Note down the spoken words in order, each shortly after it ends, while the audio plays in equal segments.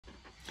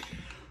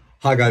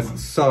Hi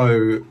guys,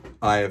 so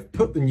I have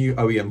put the new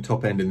OEM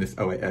top end in this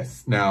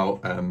 08S. Now,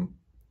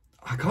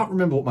 I can't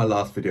remember what my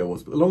last video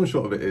was, but the long and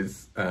short of it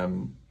is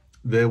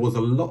there was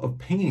a lot of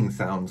pinging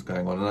sounds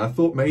going on, and I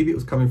thought maybe it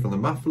was coming from the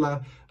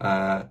muffler,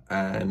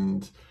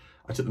 and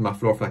I took the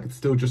muffler off and I could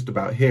still just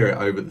about hear it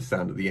over the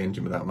sound of the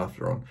engine without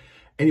muffler on.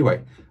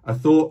 Anyway, I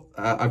thought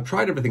I've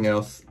tried everything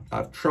else.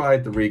 I've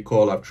tried the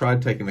recoil, I've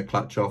tried taking the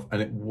clutch off,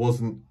 and it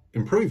wasn't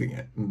improving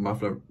it.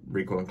 Muffler,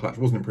 recoil and clutch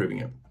wasn't improving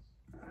it.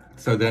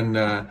 So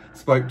then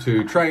spoke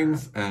to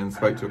Trains and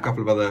spoke to a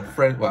couple of other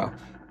friends, well,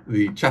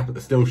 the chap at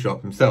the still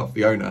shop himself,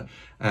 the owner,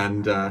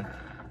 and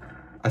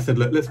I said,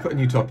 look, let's put a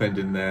new top end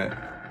in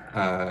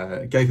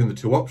there. Gave him the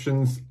two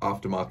options,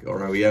 aftermarket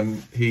or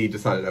OEM. He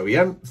decided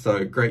OEM,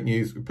 so great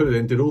news. We put it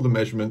in, did all the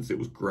measurements, it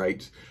was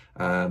great.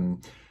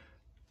 And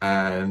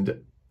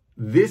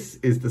this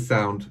is the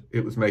sound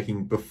it was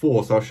making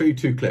before. So I'll show you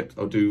two clips.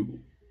 I'll do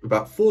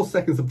about 4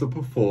 seconds of the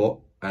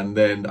before, and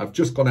then I've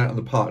just gone out in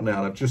the park now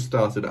and I've just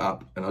started it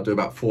up, and I'll do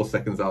about 4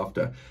 seconds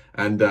after.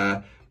 And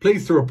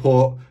pleased to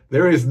report,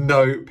 there is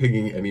no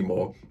pinging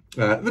anymore.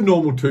 The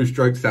normal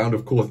two-stroke sound,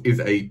 of course, is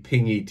a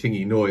pingy,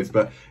 tingy noise,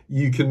 but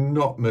you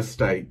cannot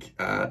mistake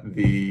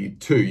the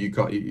two.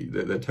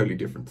 They're totally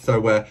different.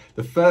 So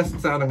the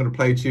first sound I'm going to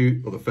play to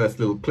you, or the first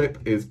little clip,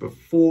 is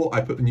before I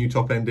put the new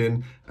top end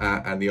in,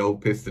 and the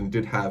old piston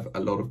did have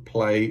a lot of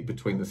play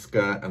between the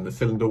skirt and the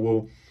cylinder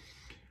wall.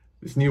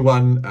 This new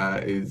one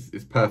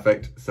is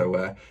perfect.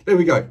 So there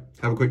we go.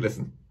 Have a quick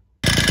listen.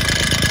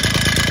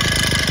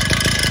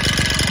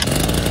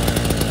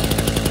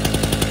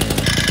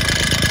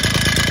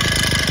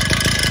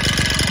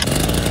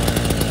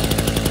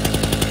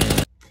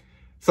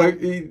 So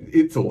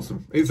it's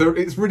awesome.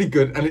 It's really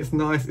good, and it's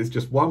nice. It's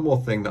just one more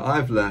thing that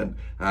I've learned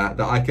that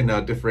I can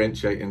now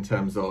differentiate in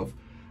terms of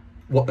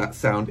what that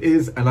sound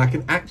is, and I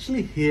can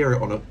actually hear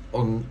it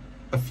on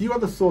a few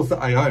other saws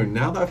that I own.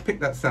 Now that I've picked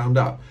that sound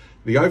up,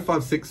 the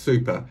 056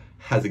 Super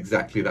has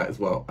exactly that as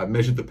well. I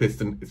measured the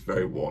piston, it's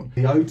very worn.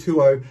 The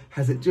 020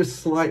 has it just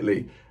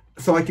slightly,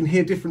 so I can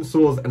hear different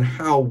saws and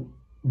how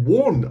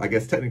worn, I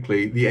guess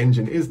technically, the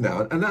engine is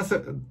now, and that's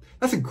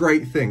a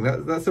great thing.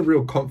 That's a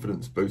real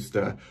confidence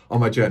booster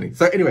on my journey.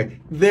 So anyway,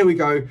 there we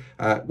go.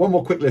 One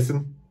more quick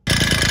listen.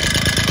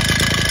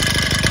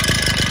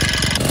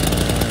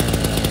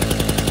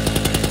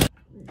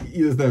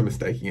 There's no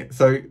mistaking it.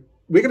 So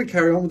we're going to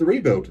carry on with the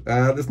rebuild.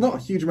 There's not a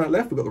huge amount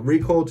left. We've got the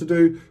recoil to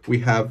do. We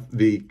have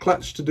the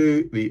clutch to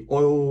do, the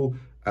oil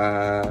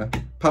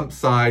pump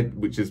side,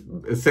 which is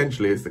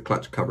essentially the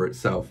clutch cover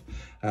itself.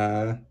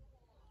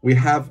 We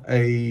have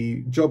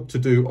a job to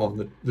do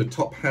on the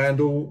top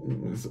handle.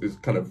 Is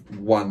kind of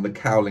one. The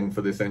cowling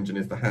for this engine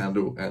is the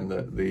handle and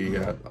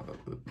the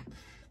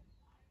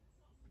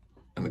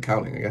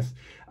cowling, I guess.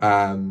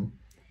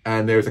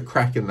 And there's a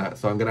crack in that,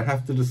 so I'm going to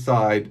have to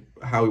decide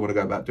how we want to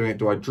go about doing it.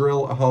 Do I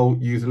drill a hole,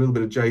 use a little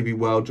bit of JB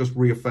weld, just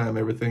reaffirm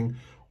everything?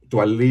 Do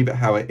I leave it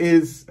how it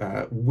is?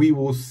 We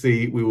will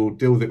see. We will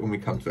deal with it when we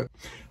come to it.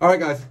 All right,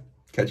 guys.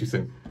 Catch you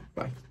soon.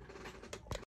 Bye.